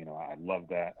level. I love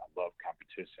that. I love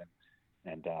competition.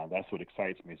 And that's what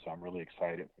excites me. So I'm really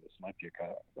excited for this Olympia,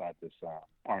 this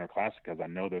Arnold Classic, because I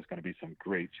know there's going to be some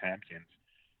great champions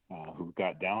who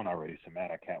got down already. So,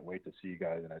 man, I can't wait to see you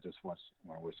guys. And I just want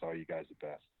to wish all you guys the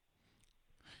best.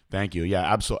 Thank you.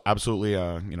 Yeah, absolutely.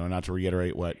 Not to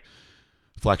reiterate what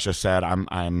Flex just said,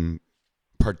 I'm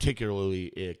particularly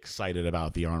excited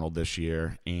about the Arnold this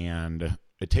year, and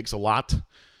it takes a lot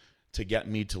to get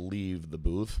me to leave the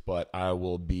booth, but I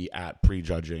will be at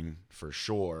prejudging for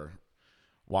sure,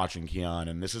 watching Keon,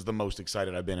 and this is the most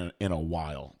excited I've been in a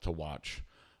while to watch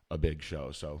a big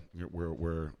show. So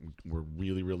we're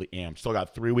really, really amped. Still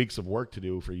got 3 weeks of work to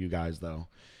do for you guys though,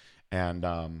 and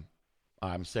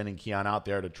I'm sending Keon out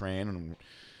there to train, and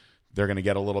they're going to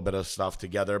get a little bit of stuff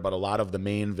together, but a lot of the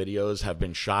main videos have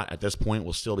been shot at this point.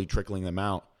 We'll still be trickling them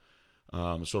out.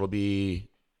 So it'll be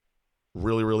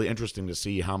really, really interesting to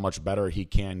see how much better he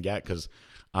can get, because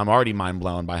I'm already mind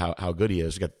blown by how good he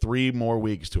is. He's got 3 more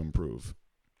weeks to improve.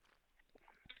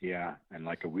 Yeah, and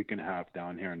like a week and a half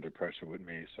down here under pressure with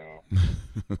me. So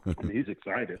he's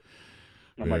excited.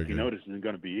 I'm Very like, good. this isn't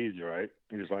going to be easy, right?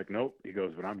 He's like, nope. He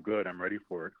goes, but I'm good. I'm ready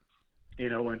for it.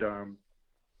 And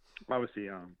obviously,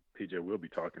 PJ will be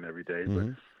talking every day,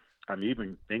 but I'm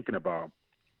even thinking about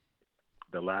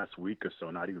the last week or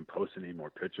so, not even posting any more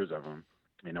pictures of him.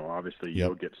 Obviously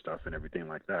you'll get stuff and everything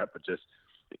like that, but just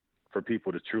for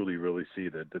people to truly really see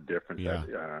the difference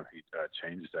that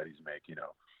changes that he's making.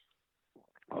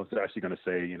 I was actually going to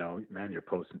say, man, you're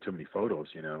posting too many photos.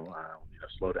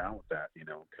 Slow down with that.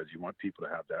 Because you want people to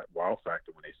have that wow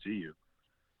factor when they see you.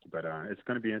 But it's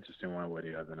going to be interesting one way or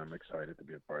the other, and I'm excited to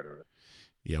be a part of it.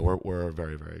 Yeah, we're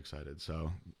very, very excited.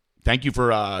 So thank you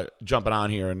for jumping on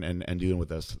here and dealing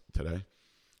with us today.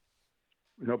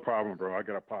 No problem, bro. I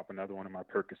got to pop another one of my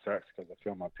Percocets because I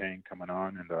feel my pain coming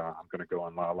on, and I'm going to go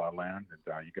on La La Land,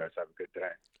 and you guys have a good day.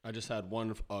 I just had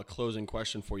one closing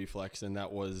question for you, Flex, and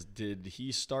that was, did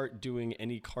he start doing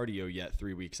any cardio yet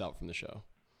 3 weeks out from the show?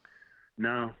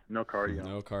 No cardio.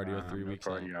 No cardio, 3 weeks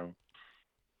no out. cardio.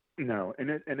 No, and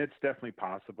it's definitely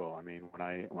possible. I mean,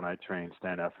 when I trained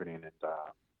Stan Efferding and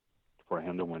for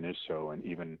him to win his show, and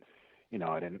even,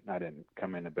 I didn't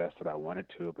come in the best that I wanted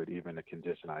to, but even the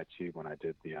condition I achieved when I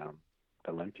did the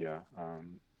Olympia,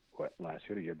 last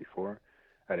year, the year before,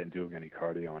 I didn't do any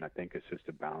cardio, and I think it's just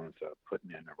a balance of putting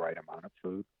in the right amount of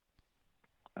food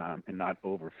and not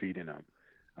overfeeding them.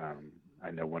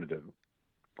 I know one of the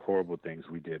horrible things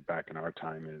we did back in our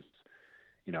time is,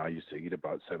 I used to eat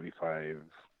about 75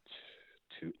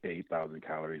 to 8,000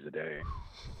 calories a day,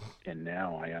 and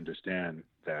now I understand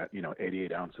that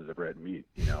 88 ounces of red meat,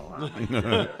 I eat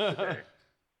a day.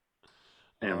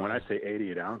 And when I say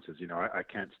 88 ounces, I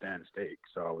can't stand steak,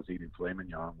 so I was eating filet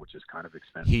mignon, which is kind of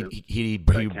expensive. He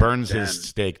burns his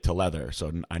steak to leather,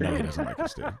 so I know he doesn't like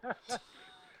his steak.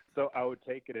 So I would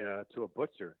take it to a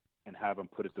butcher and have him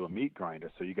put it through a meat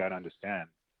grinder. So you got to understand,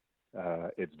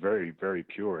 it's very, very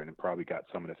pure, and it probably got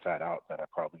some of the fat out that I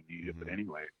probably needed. But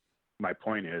anyway, my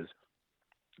point is,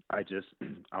 I'll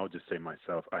just say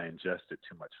myself, I ingested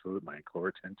too much food. My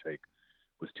caloric intake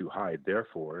was too high.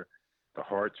 Therefore, the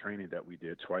hard training that we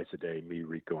did twice a day, me,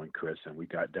 Rico, and Chris, and we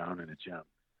got down in the gym,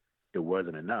 it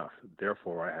wasn't enough.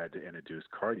 Therefore, I had to introduce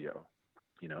cardio,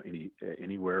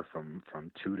 anywhere from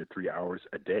 2 to 3 hours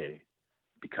a day,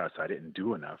 because I didn't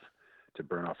do enough to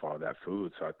burn off all that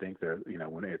food. So I think that,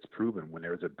 when it's proven, when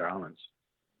there's a balance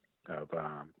of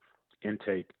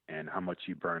intake and how much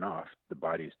you burn off, the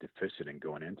body is deficient in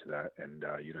going into that, and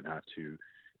you don't have to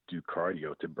do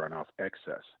cardio to burn off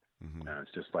excess.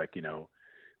 It's just like,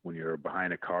 when you're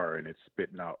behind a car and it's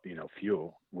spitting out,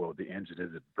 fuel, well, the engine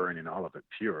isn't burning all of it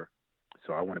pure.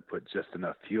 So I want to put just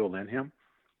enough fuel in him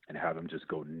and have him just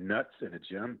go nuts in the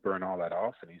gym, burn all that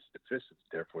off, and he's deficient.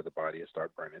 Therefore, the body will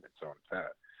start burning its own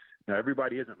fat. Now,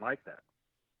 everybody isn't like that.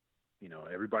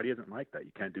 Everybody isn't like that.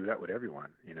 You can't do that with everyone.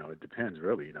 It depends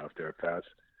really, if they're fast,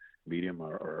 medium,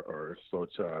 or slow,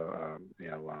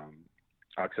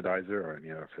 oxidizer, or,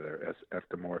 if they're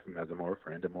ectomorph, mesomorph,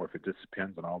 or endomorph. It just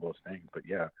depends on all those things. But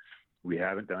yeah, we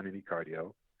haven't done any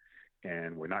cardio,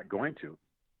 and we're not going to.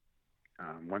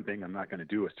 One thing I'm not going to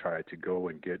do is try to go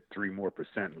and get 3% more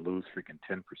and lose freaking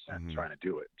 10% trying to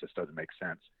do it. It just doesn't make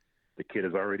sense. The kid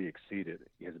has already exceeded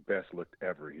his best look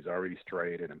ever. He's already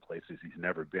striated in places he's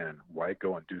never been. Why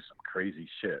go and do some crazy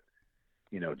shit,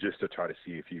 just to try to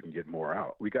see if you can get more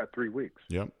out? We got 3 weeks.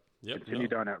 Yep. Continue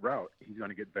down that route. He's going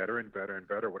to get better and better and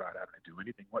better without having to do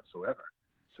anything whatsoever.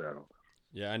 So.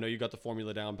 Yeah, I know you got the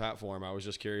formula down pat for him. I was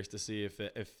just curious to see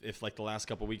if like the last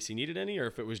couple of weeks he needed any, or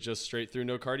if it was just straight through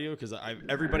no cardio. Because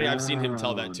everybody I've seen him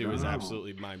tell that to is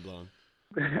absolutely mind blown.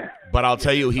 But I'll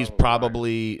tell you, he's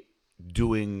probably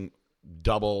doing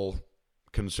double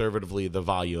conservatively the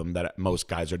volume that most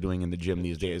guys are doing in the gym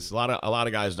these days. A lot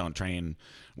of guys don't train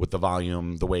with the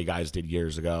volume the way guys did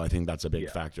years ago. I think that's a big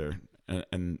factor,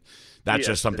 and that's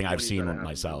just something I've seen with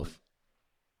myself.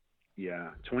 Yeah,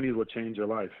 20s will change your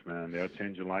life, man. They'll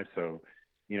change your life. So,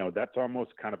 that's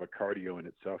almost kind of a cardio in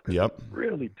itself. It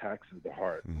really taxes the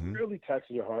heart. Really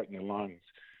taxes your heart and your lungs.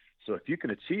 So if you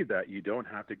can achieve that, you don't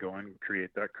have to go and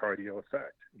create that cardio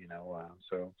effect.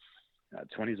 So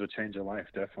 20s will change your life,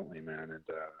 definitely, man.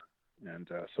 And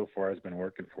so far, it's been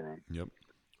working for him. Yep.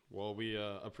 Well, we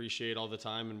appreciate all the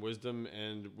time and wisdom,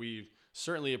 and we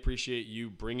certainly appreciate you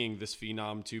bringing this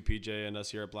phenom to PJ and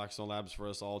us here at Blackstone Labs for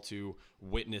us all to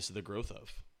witness the growth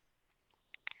of.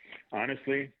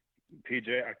 Honestly, PJ,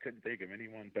 I couldn't think of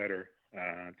anyone better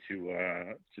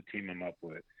to team him up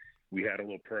with. We had a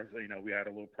little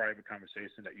private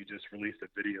conversation that you just released a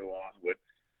video on with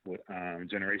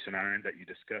Generation Iron, that you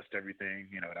discussed everything.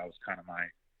 That was kind of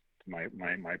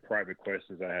my private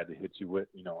questions I had to hit you with,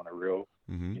 on a real,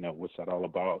 what's that all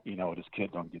about? This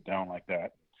kid don't get down like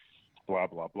that, blah,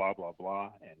 blah, blah, blah,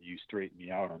 blah. And you straightened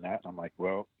me out on that. And I'm like,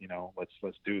 well,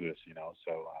 let's do this,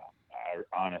 So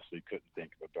I honestly couldn't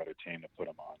think of a better team to put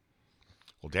him on.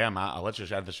 Well, damn, I'll let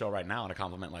you end the show right now on a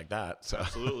compliment like that. So.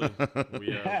 Absolutely.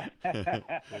 We'll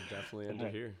definitely end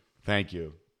it here. Thank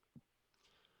you.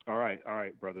 All right,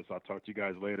 brothers. I'll talk to you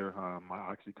guys later. My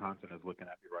OxyContin is looking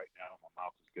at me right now. My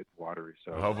mouth is getting watery.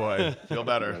 So. Oh, boy. Feel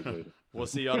better. We'll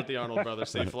see you out at the Arnold, brother.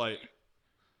 Safe flight.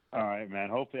 All right, man.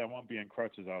 Hopefully I won't be in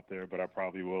crutches out there, but I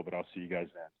probably will. But I'll see you guys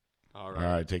then. All right.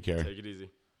 All right. Take care. Take it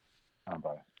easy.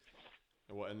 Bye.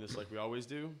 And we'll end this like we always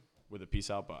do with a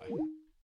peace out bye.